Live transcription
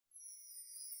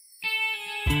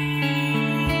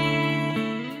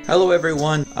Hello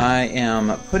everyone, I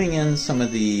am putting in some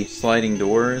of the sliding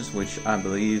doors, which I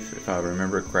believe, if I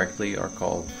remember correctly, are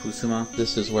called Fusuma.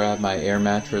 This is where I have my air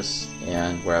mattress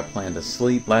and where I plan to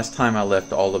sleep. Last time I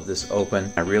left all of this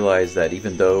open, I realized that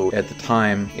even though at the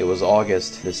time it was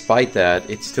August, despite that,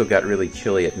 it still got really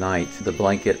chilly at night. The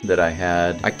blanket that I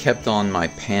had, I kept on my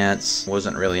pants,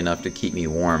 wasn't really enough to keep me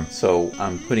warm. So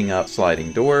I'm putting up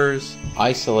sliding doors,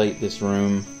 isolate this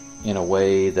room in a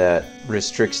way that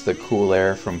restricts the cool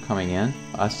air from coming in.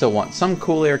 I still want some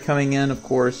cool air coming in, of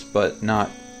course, but not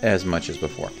as much as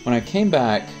before. When I came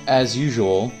back, as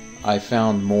usual, I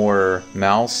found more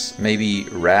mouse, maybe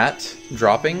rat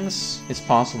droppings. It's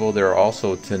possible there are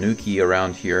also Tanuki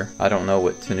around here. I don't know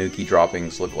what Tanuki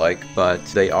droppings look like, but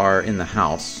they are in the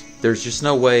house. There's just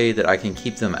no way that I can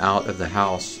keep them out of the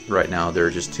house right now. There are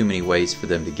just too many ways for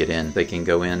them to get in. They can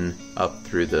go in up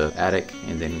through the attic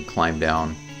and then climb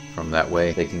down from that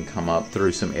way. They can come up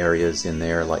through some areas in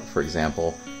there, like for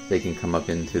example, they can come up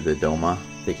into the doma.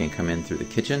 They can come in through the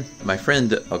kitchen. My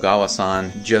friend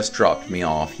Ogawa-san just dropped me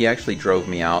off. He actually drove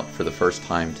me out for the first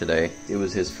time today. It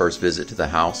was his first visit to the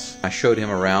house. I showed him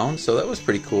around, so that was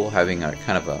pretty cool, having a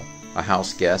kind of a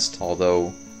house guest.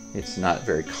 Although it's not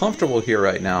very comfortable here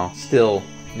right now, still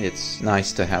it's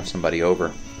nice to have somebody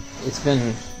over. It's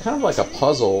been kind of like a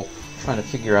puzzle trying to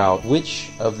figure out which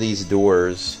of these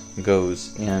doors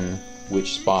goes in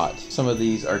which spot. Some of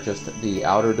these are just the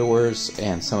outer doors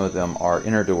and some of them are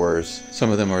inner doors. Some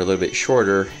of them are a little bit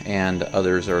shorter and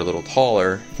others are a little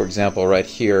taller. For example, right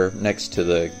here next to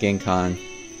the genkan,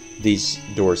 these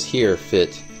doors here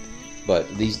fit, but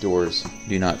these doors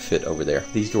do not fit over there.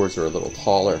 These doors are a little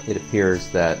taller. It appears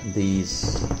that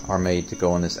these are made to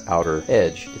go on this outer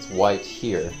edge. It's white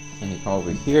here, and you come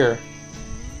over here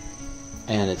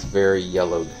and it's very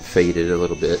yellowed, faded a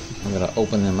little bit. I'm going to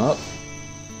open them up.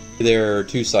 There are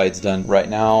two sides done. Right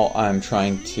now I'm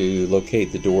trying to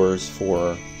locate the doors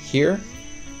for here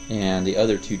and the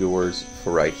other two doors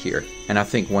for right here. And I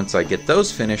think once I get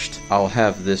those finished, I'll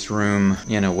have this room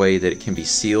in a way that it can be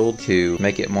sealed to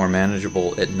make it more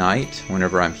manageable at night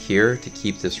whenever I'm here, to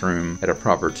keep this room at a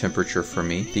proper temperature for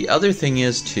me. The other thing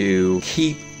is to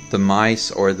keep the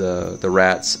mice or the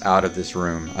rats out of this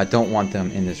room. I don't want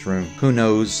them in this room. Who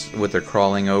knows what they're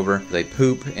crawling over? They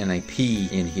poop and they pee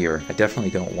in here. I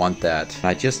definitely don't want that.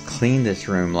 I just cleaned this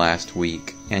room last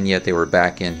week and yet they were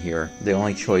back in here. The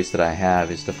only choice that I have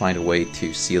is to find a way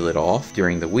to seal it off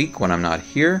during the week when I'm not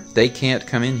here. They can't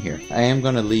come in here. I am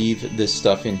going to leave this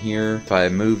stuff in here. If I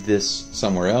move this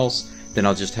somewhere else, then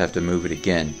I'll just have to move it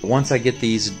again. Once I get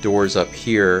these doors up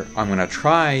here, I'm going to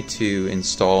try to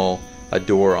install a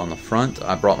door on the front.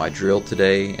 I brought my drill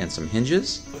today and some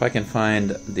hinges. If I can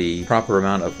find the proper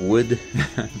amount of wood,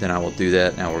 then I will do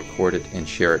that and I'll record it and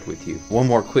share it with you. One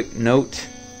more quick note.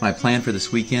 My plan for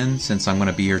this weekend, since I'm going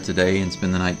to be here today and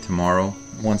spend the night tomorrow,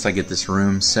 once I get this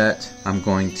room set, I'm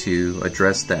going to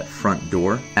address that front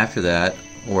door. After that,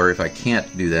 or if I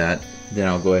can't do that, then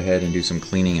I'll go ahead and do some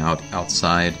cleaning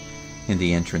outside in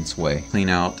the entranceway. Clean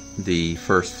out the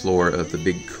first floor of the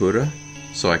big kura,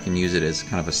 so I can use it as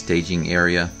kind of a staging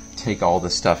area. Take all the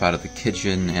stuff out of the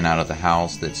kitchen and out of the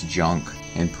house that's junk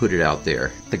and put it out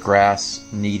there. The grass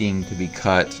needing to be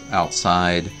cut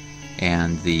outside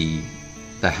and the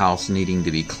house needing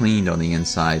to be cleaned on the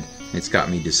inside, it's got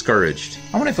me discouraged.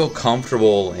 I want to feel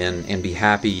comfortable and be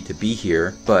happy to be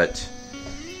here, but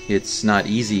it's not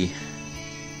easy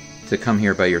to come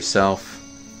here by yourself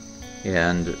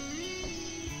and,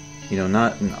 you know,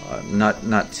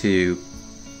 not to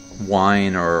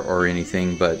whine or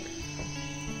anything, but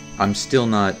I'm still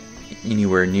not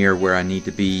anywhere near where I need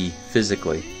to be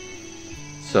physically,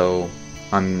 so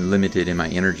I'm limited in my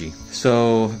energy.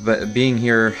 So but being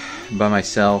here by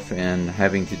myself and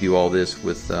having to do all this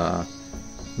with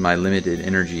my limited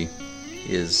energy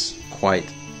is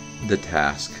quite the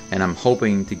task, and I'm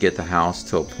hoping to get the house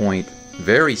to a point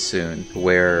very soon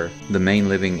where the main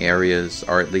living areas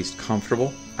are at least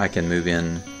comfortable. I can move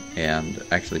in and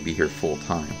actually be here full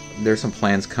time. There's some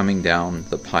plans coming down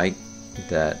the pike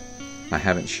that I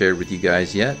haven't shared with you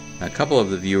guys yet. A couple of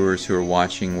the viewers who are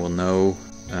watching will know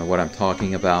what I'm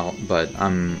talking about, but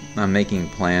I'm making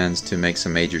plans to make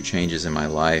some major changes in my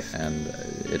life, and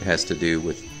it has to do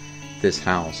with this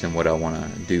house and what I want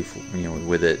to do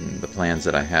with it and the plans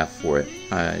that I have for it.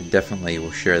 I definitely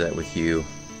will share that with you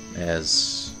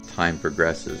as time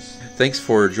progresses. Thanks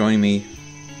for joining me,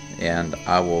 and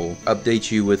I will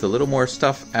update you with a little more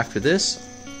stuff after this.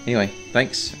 Anyway,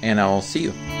 thanks, and I'll see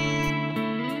you.